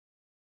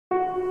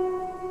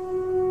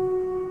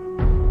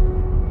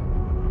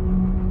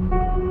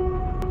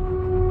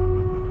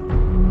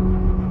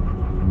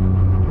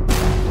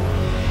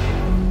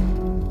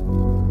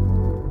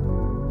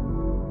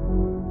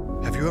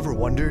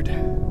wondered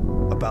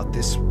about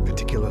this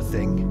particular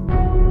thing?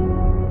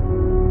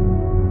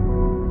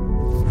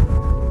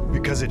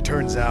 Because it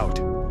turns out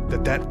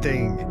that that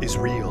thing is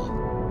real.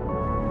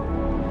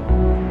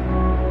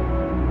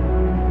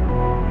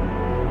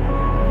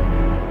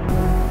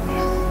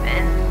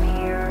 Spin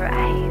me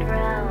right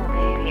round,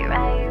 baby,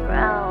 right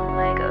round,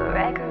 like a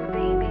record,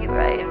 baby,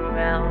 right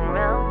round,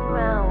 round,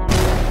 round.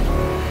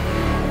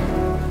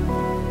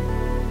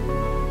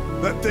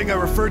 That thing I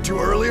referred to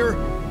earlier?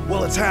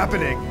 Well, it's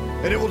happening,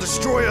 and it will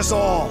destroy us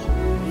all.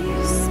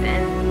 You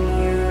spin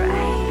me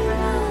right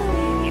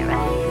round, baby,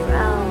 right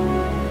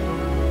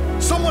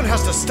round, Someone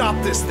has to stop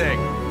this thing.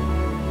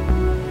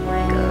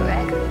 like a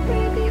record,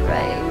 baby,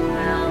 right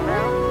round,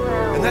 round,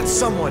 round. And that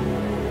someone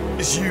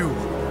is you.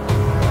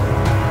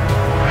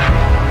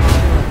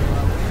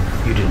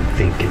 You didn't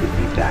think it would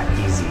be that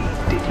easy,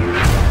 did you?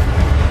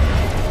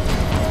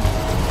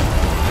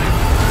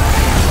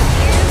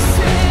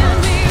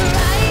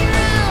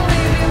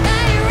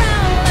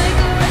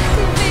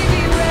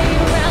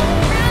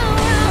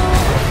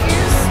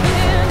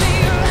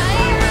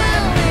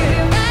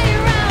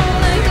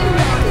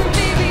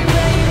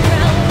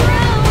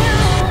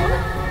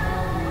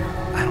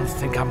 I don't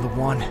think I'm the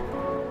one.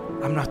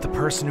 I'm not the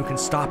person who can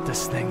stop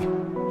this thing.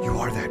 You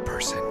are that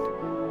person.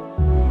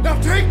 Now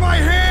take my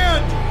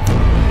hand!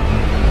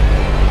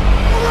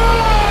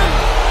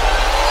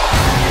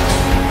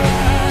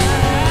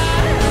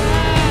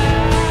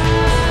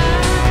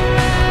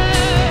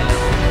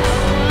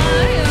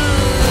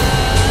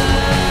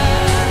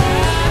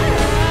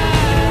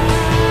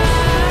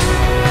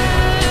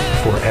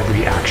 For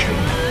every action,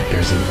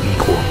 there's an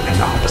equal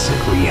and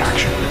opposite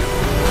reaction.